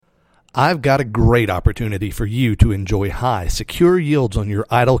I've got a great opportunity for you to enjoy high, secure yields on your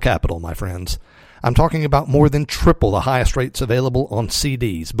idle capital, my friends. I'm talking about more than triple the highest rates available on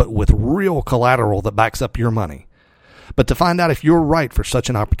CDs, but with real collateral that backs up your money. But to find out if you're right for such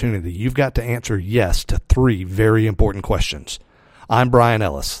an opportunity, you've got to answer yes to 3 very important questions. I'm Brian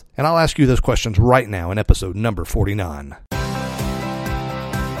Ellis, and I'll ask you those questions right now in episode number 49.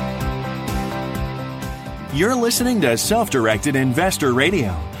 You're listening to Self-Directed Investor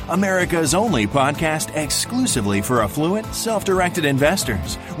Radio, America's only podcast exclusively for affluent, self-directed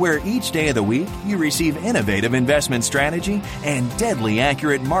investors, where each day of the week you receive innovative investment strategy and deadly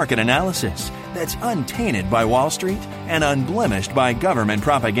accurate market analysis that's untainted by Wall Street and unblemished by government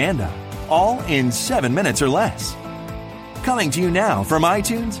propaganda, all in 7 minutes or less. Coming to you now from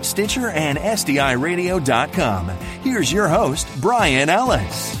iTunes, Stitcher, and SDIRadio.com, here's your host, Brian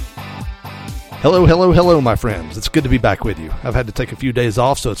Ellis. Hello, my friends. It's good to be back with you. I've had to take a few days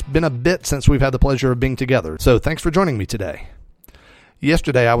off, so it's been a bit since we've had the pleasure of being together. So thanks for joining me today.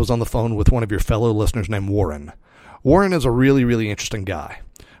 Yesterday, I was on the phone with one of your fellow listeners named Warren. Warren is a really interesting guy.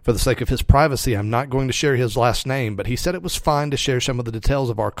 For the sake of his privacy, I'm not going to share his last name, but he said it was fine to share some of the details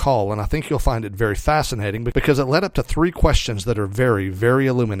of our call, and I think you'll find it very fascinating because it led up to 3 questions that are very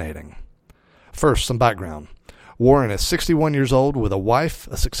illuminating. First, some background. Warren is 61 years old with a wife,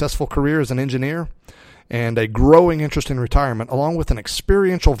 a successful career as an engineer, and a growing interest in retirement, along with an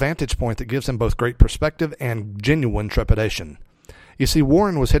experiential vantage point that gives him both great perspective and genuine trepidation. You see,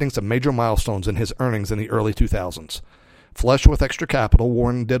 Warren was hitting some major milestones in his earnings in the early 2000s. Flush with extra capital,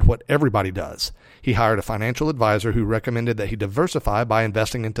 Warren did what everybody does. He hired a financial advisor who recommended that he diversify by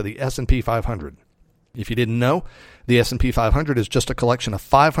investing into the S&P 500. If you didn't know, the S&P 500 is just a collection of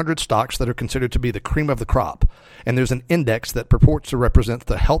 500 stocks that are considered to be the cream of the crop, and there's an index that purports to represent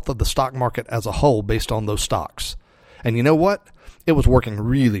the health of the stock market as a whole based on those stocks. And you know what? It was working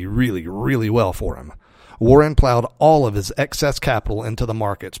really well for him. Warren plowed all of his excess capital into the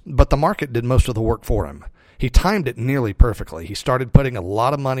markets, but the market did most of the work for him. He timed it nearly perfectly. He started putting a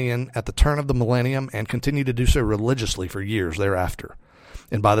lot of money in at the turn of the millennium and continued to do so religiously for years thereafter.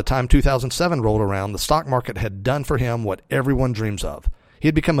 And by the time 2007 rolled around, the stock market had done for him what everyone dreams of. He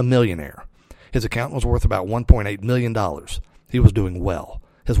had become a millionaire. His account was worth about $1.8 million. He was doing well.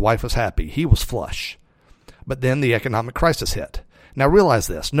 His wife was happy. He was flush. But then the economic crisis hit. Now realize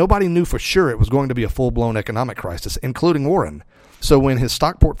this. Nobody knew for sure it was going to be a full-blown economic crisis, including Warren. So when his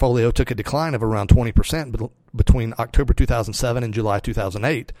stock portfolio took a decline of around 20% between October 2007 and July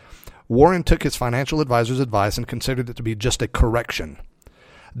 2008, Warren took his financial advisor's advice and considered it to be just a correction.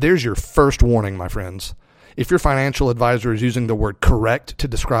 There's your first warning, my friends. If your financial advisor is using the word correct to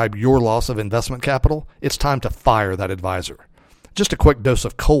describe your loss of investment capital, it's time to fire that advisor. Just a quick dose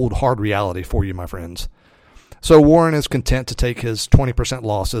of cold, hard reality for you, my friends. So Warren is content to take his 20%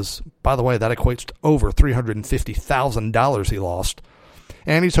 losses. By the way, that equates to over $350,000 he lost.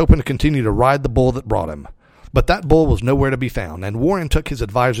 And he's hoping to continue to ride the bull that brought him. But that bull was nowhere to be found, and Warren took his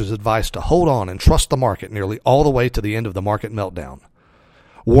advisor's advice to hold on and trust the market nearly all the way to the end of the market meltdown.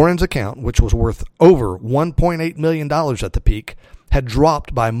 Warren's account, which was worth over $1.8 million at the peak, had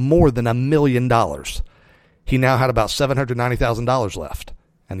dropped by more than $1 million. He now had about $790,000 left.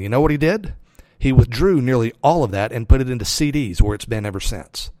 And you know what he did? He withdrew nearly all of that and put it into CDs, where it's been ever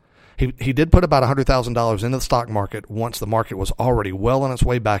since. He did put about $100,000 into the stock market once the market was already well on its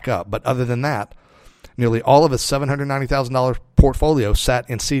way back up. But other than that, nearly all of his $790,000 portfolio sat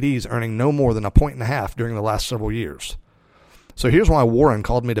in CDs, earning no more than 1.5 during the last several years. So here's why Warren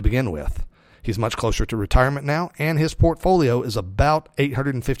called me to begin with. He's much closer to retirement now, and his portfolio is about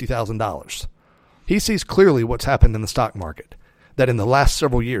 $850,000. He sees clearly what's happened in the stock market, that in the last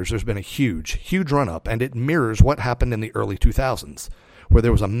several years there's been a huge run-up, and it mirrors what happened in the early 2000s, where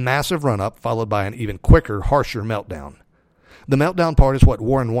there was a massive run-up followed by an even quicker, harsher meltdown. The meltdown part is what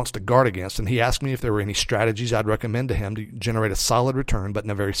Warren wants to guard against, and he asked me if there were any strategies I'd recommend to him to generate a solid return, but in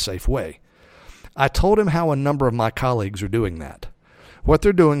a very safe way. I told him how a number of my colleagues are doing that. What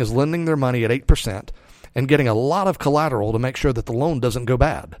they're doing is lending their money at 8% and getting a lot of collateral to make sure that the loan doesn't go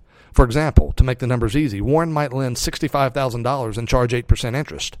bad. For example, to make the numbers easy, Warren might lend $65,000 and charge 8%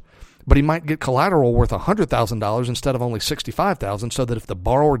 interest, but he might get collateral worth $100,000 instead of only $65,000, so that if the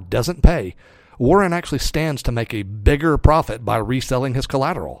borrower doesn't pay, Warren actually stands to make a bigger profit by reselling his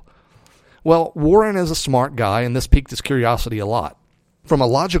collateral. Well, Warren is a smart guy, and this piqued his curiosity a lot. From a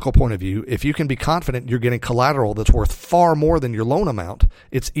logical point of view, if you can be confident you're getting collateral that's worth far more than your loan amount,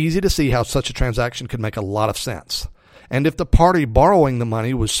 it's easy to see how such a transaction could make a lot of sense. And if the party borrowing the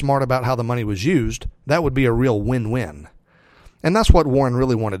money was smart about how the money was used, that would be a real win-win. And that's what Warren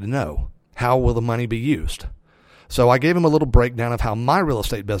really wanted to know. How will the money be used? So I gave him a little breakdown of how my real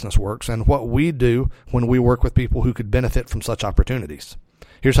estate business works and what we do when we work with people who could benefit from such opportunities.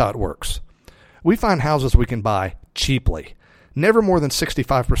 Here's how it works. We find houses we can buy cheaply, never more than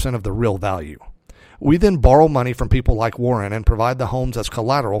 65% of the real value. We then borrow money from people like Warren and provide the homes as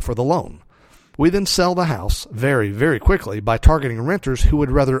collateral for the loan. We then sell the house very, very quickly by targeting renters who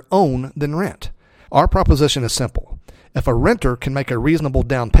would rather own than rent. Our proposition is simple. If a renter can make a reasonable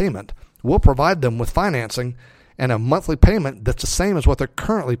down payment, we'll provide them with financing and a monthly payment that's the same as what they're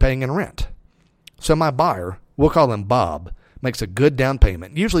currently paying in rent. So my buyer, we'll call him Bob, makes a good down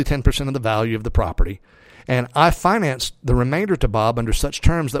payment, usually 10% of the value of the property, and I finance the remainder to Bob under such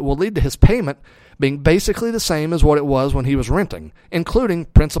terms that will lead to his payment being basically the same as what it was when he was renting, including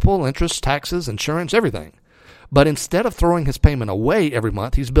principal, interest, taxes, insurance, everything. But instead of throwing his payment away every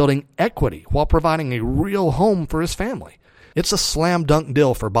month, he's building equity while providing a real home for his family. It's a slam dunk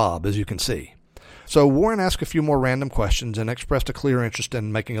deal for Bob, as you can see. So Warren asked a few more random questions and expressed a clear interest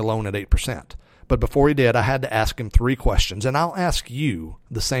in making a loan at 8%. But before he did, I had to ask him 3 questions, and I'll ask you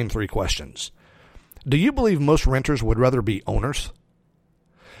the same 3 questions. Do you believe most renters would rather be owners?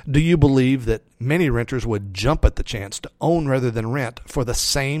 Do you believe that many renters would jump at the chance to own rather than rent for the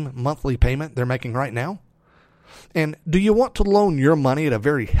same monthly payment they're making right now? And do you want to loan your money at a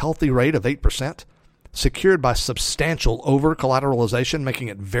very healthy rate of 8%, secured by substantial over-collateralization, making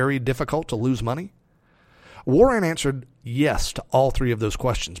it very difficult to lose money? Warren answered yes to all 3 of those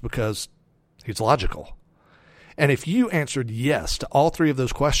questions because he's logical. And if you answered yes to all 3 of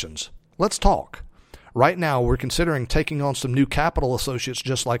those questions, let's talk. Right now, we're considering taking on some new capital associates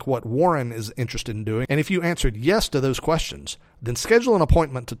just like what Warren is interested in doing. And if you answered yes to those questions, then schedule an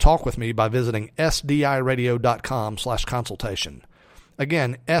appointment to talk with me by visiting sdiradio.com/consultation.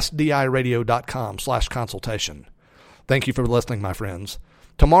 Again, sdiradio.com/consultation. Thank you for listening, my friends.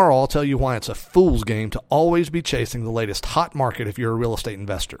 Tomorrow, I'll tell you why it's a fool's game to always be chasing the latest hot market if you're a real estate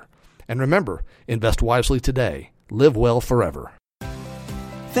investor. And remember, invest wisely today, live well forever.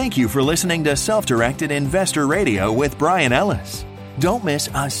 Thank you for listening to Self-Directed Investor Radio with Brian Ellis. Don't miss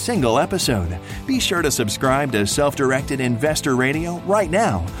a single episode. Be sure to subscribe to Self-Directed Investor Radio right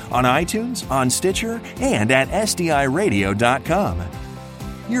now on iTunes, on Stitcher, and at sdiradio.com.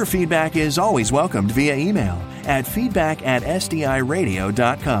 Your feedback is always welcomed via email at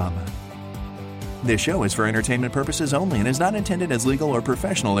feedback@sdiradio.com. This show is for entertainment purposes only and is not intended as legal or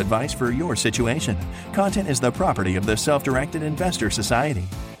professional advice for your situation. Content is the property of the Self-Directed Investor Society.